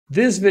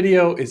This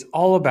video is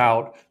all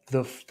about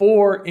the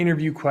 4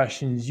 interview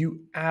questions you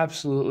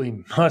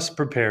absolutely must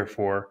prepare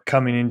for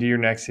coming into your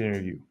next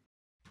interview.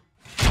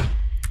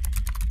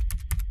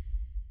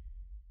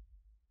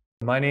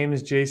 My name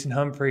is Jason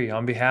Humphrey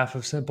on behalf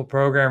of Simple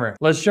Programmer.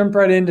 Let's jump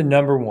right into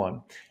number 1.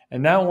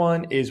 And that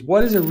one is,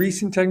 what is a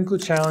recent technical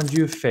challenge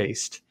you have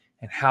faced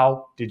and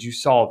how did you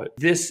solve it?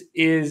 This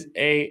is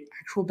a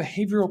actual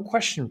behavioral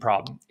question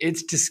problem.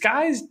 It's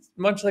disguised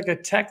much like a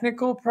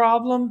technical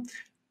problem,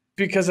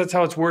 because that's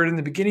how it's worded in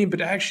the beginning,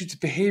 but actually it's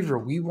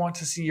behavioral. We want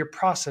to see your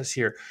process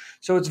here.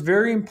 So it's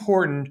very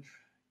important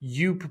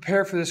you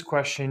prepare for this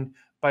question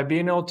by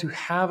being able to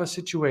have a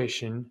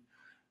situation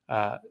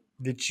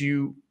that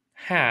you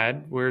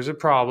had where there's a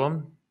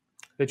problem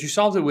that you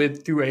solved it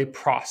with through a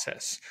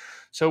process.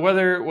 So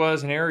whether it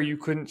was an error you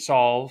couldn't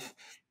solve,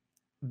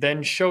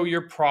 then show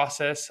your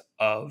process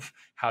of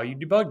how you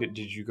debugged it.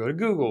 Did you go to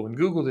Google and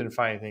Google didn't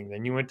find anything?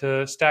 Then you went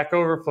to Stack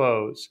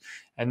Overflows,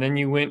 and then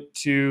you went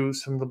to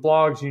some of the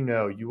blogs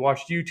you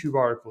watched YouTube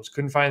articles,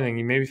 couldn't find anything.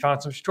 You maybe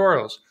found some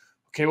tutorials.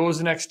 Okay, what was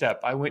the next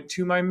step? I went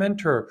to my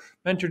mentor.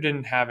 Mentor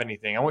didn't have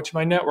anything. I went to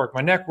my network.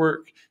 My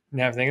network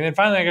didn't have anything. And then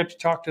finally I got to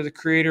talk to the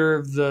creator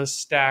of the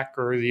Stack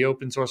or the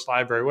open source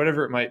library,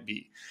 whatever it might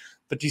be.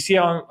 But do you see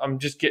how I'm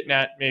just getting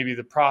at maybe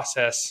the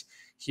process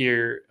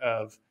here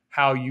of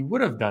how you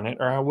would have done it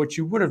or what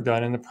you would have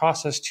done in the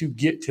process to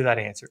get to that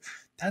answer?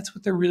 That's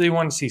what they really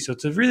want to see. So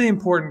it's a really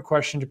important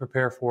question to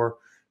prepare for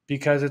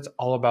because it's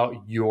all about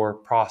your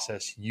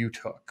process you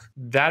took.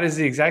 That is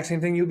the exact same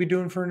thing you'll be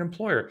doing for an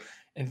employer.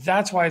 And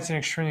that's why it's an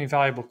extremely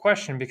valuable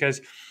question, because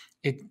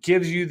it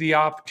gives you the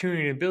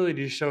opportunity and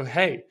ability to show,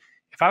 hey,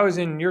 if I was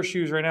in your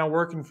shoes right now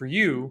working for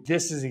you,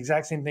 this is the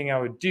exact same thing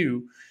I would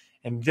do.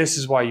 And this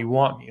is why you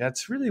want me.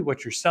 That's really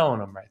what you're selling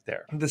them right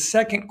there. The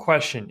second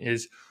question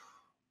is,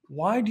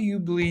 why do you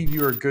believe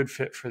you're a good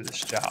fit for this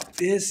job?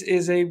 This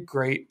is a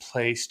great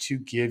place to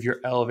give your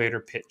elevator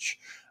pitch.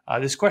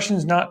 This question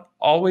is not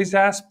always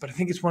asked, but I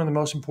think it's one of the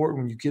most important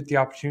when you get the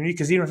opportunity,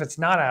 because even if it's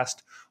not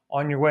asked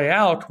on your way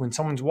out, when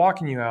someone's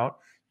walking you out,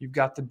 you've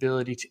got the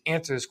ability to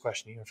answer this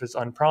question, even if it's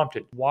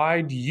unprompted.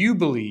 Why do you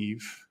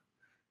believe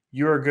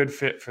you're a good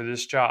fit for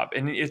this job?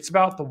 And it's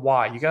about the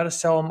why. You got to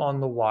sell them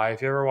on the why.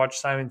 If you ever watch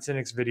Simon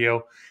Sinek's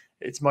video,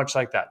 it's much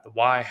like that, the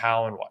why,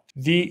 how, and what.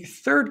 The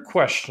third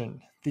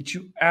question that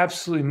you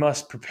absolutely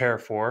must prepare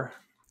for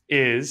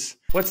is,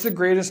 what's the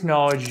greatest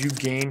knowledge you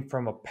gained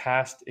from a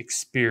past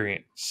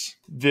experience?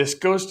 This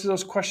goes to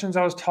those questions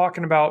I was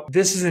talking about.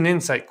 This is an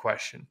insight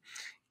question.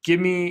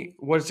 Give me,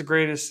 what's the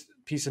greatest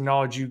piece of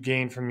knowledge you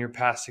gained from your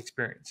past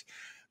experience?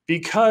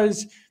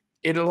 Because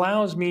it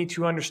allows me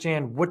to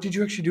understand, what did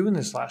you actually do in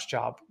this last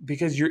job?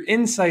 Because your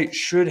insight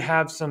should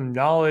have some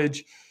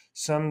knowledge,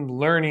 some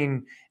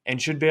learning, and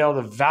should be able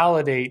to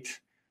validate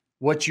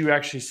what you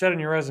actually said in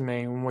your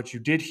resume and what you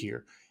did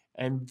here.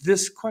 And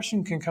this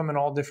question can come in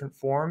all different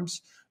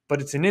forms,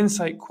 but it's an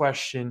insight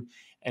question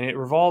and it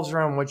revolves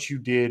around what you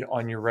did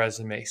on your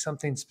resume,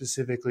 something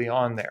specifically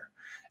on there.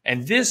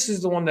 And this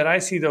is the one that I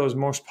see though is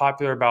most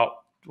popular about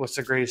what's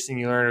the greatest thing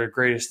you learned, or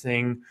greatest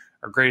thing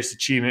or greatest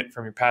achievement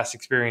from your past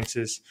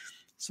experiences,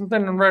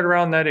 something right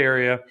around that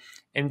area.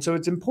 And so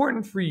it's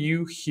important for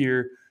you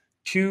here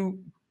to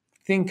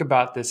think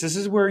about this. This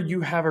is where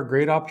you have a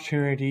great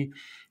opportunity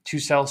to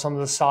sell some of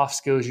the soft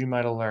skills you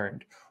might have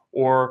learned.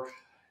 Or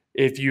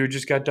if you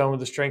just got done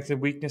with the strengths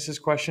and weaknesses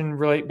question,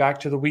 relate back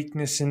to the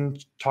weakness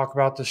and talk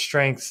about the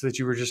strengths that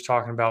you were just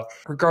talking about.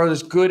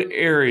 Regardless, good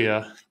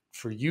area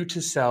for you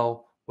to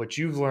sell what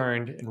you've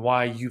learned and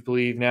why you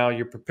believe now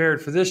you're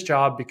prepared for this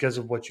job because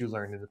of what you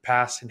learned in the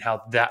past and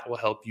how that will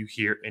help you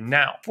here and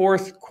now.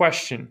 Fourth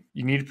question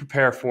you need to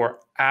prepare for,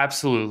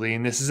 absolutely,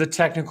 and this is a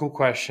technical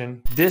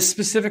question. This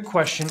specific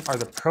question are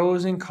the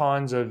pros and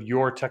cons of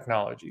your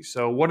technology.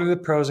 So what are the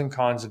pros and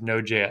cons of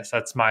Node.js?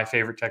 That's my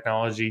favorite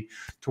technology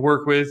to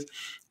work with.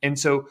 And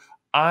so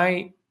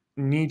I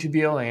need to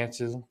be able to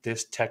answer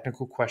this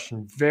technical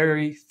question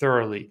very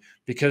thoroughly,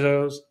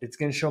 because it's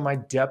going to show my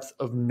depth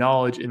of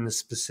knowledge in the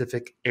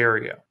specific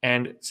area.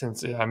 And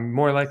since I'm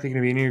more likely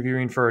going to be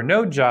interviewing for a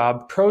Node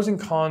job, pros and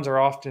cons are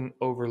often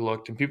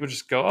overlooked and people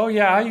just go, oh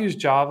yeah, I use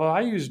Java,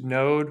 I use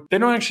Node. They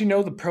don't actually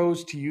know the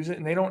pros to use it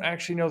and they don't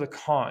actually know the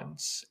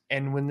cons.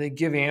 And when they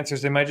give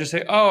answers, they might just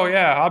say, oh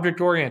yeah,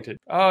 object-oriented.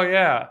 Oh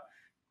yeah,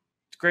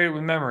 it's great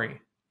with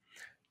memory.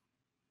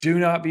 Do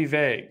not be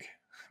vague.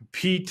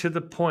 Be to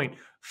the point.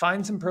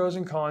 Find some pros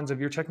and cons of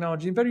your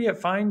technology. Better yet,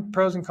 find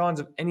pros and cons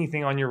of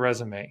anything on your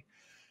resume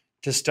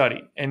to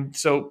study. And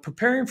so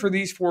preparing for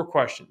these 4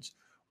 questions: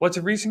 what's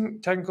a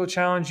recent technical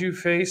challenge you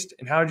faced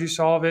and how did you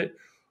solve it?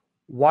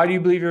 Why do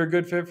you believe you're a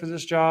good fit for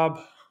this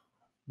job?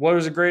 What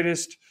was the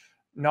greatest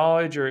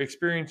knowledge or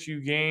experience you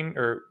gained,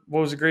 or what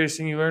was the greatest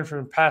thing you learned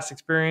from past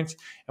experience?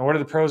 And what are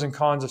the pros and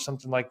cons of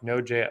something like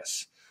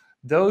Node.js?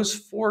 Those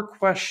 4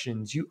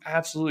 questions you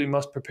absolutely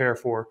must prepare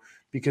for,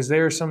 because they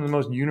are some of the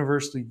most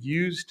universally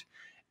used,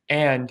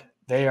 and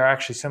they are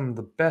actually some of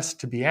the best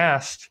to be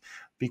asked,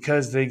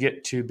 because they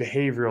get to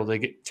behavioral, they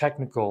get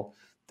technical,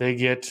 they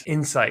get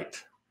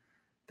insight.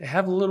 They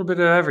have a little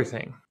bit of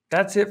everything.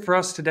 that's it for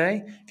us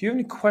today. If you have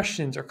any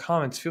questions or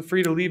comments, feel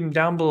free to leave them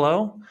down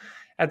below.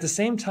 At the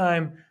same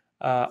time,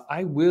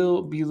 I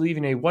will be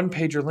leaving a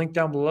one-pager link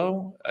down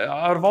below.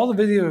 Out of all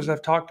the videos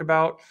I've talked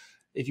about,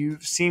 if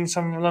you've seen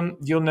some of them,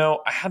 you'll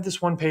know I have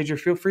this one-pager.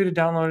 Feel free to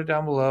download it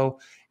down below.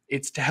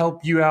 It's to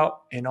help you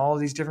out in all of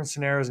these different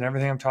scenarios and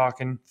everything I'm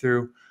talking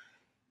through.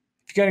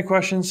 If you got any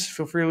questions,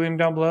 feel free to leave them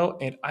down below,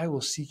 and I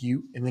will see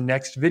you in the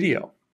next video.